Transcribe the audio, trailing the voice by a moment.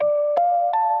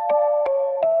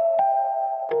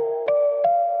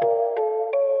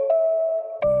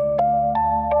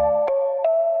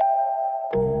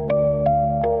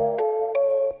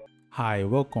Hi,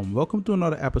 welcome to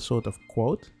another episode of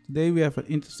Quote. Today we have an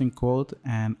interesting quote,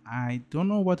 and I don't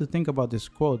know what to think about this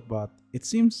quote, but it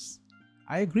seems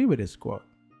I agree with this quote.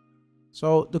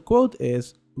 So the quote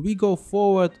is, "We go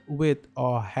forward with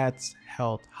our heads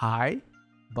held high,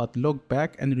 but look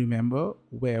back and remember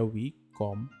where we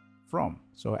come from."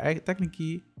 So I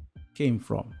technically came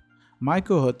from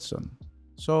Michael Hudson.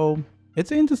 So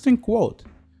it's an interesting quote.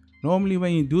 Normally,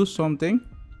 when you do something,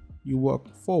 you work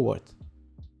forward.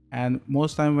 And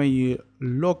most time when you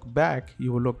look back,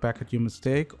 you will look back at your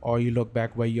mistake, or you look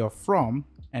back where you're from,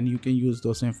 and you can use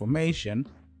those information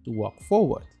to walk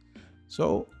forward.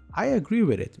 So I agree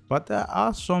with it, but there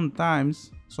are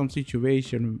sometimes some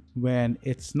situation when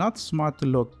it's not smart to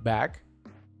look back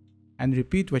and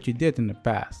repeat what you did in the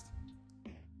past.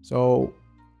 So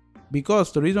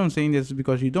because the reason I'm saying this is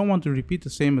because you don't want to repeat the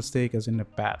same mistake as in the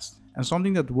past. And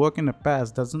something that worked in the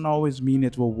past doesn't always mean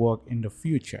it will work in the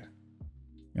future.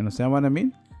 You understand what I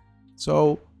mean?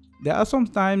 So there are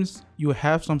sometimes you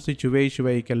have some situation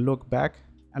where you can look back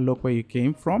and look where you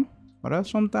came from. But there are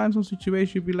sometimes some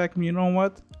situation you be like, you know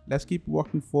what? Let's keep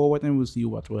walking forward and we'll see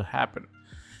what will happen.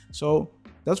 So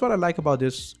that's what I like about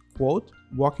this quote,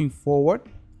 walking forward,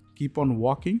 keep on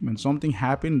walking. When something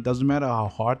happens, it doesn't matter how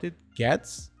hard it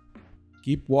gets,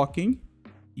 keep walking.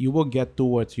 You will get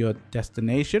towards your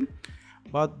destination,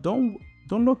 but don't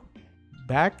look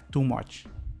back too much.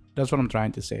 That's what I'm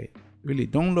trying to say. Really,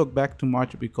 don't look back too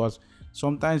much, because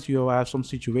sometimes you have some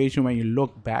situation when you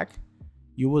look back,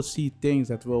 you will see things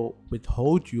that will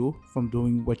withhold you from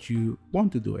doing what you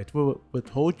want to do. It will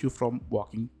withhold you from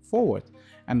walking forward.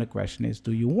 And the question is,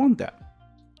 do you want that?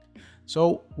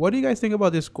 So what do you guys think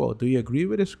about this quote? Do you agree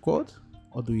with this quote,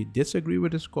 or do you disagree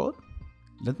with this quote?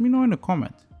 Let me know in the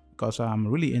comment, because I'm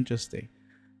really interested.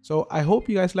 So I hope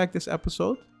you guys like this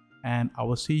episode, and I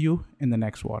will see you in the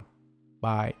next one.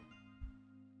 Bye.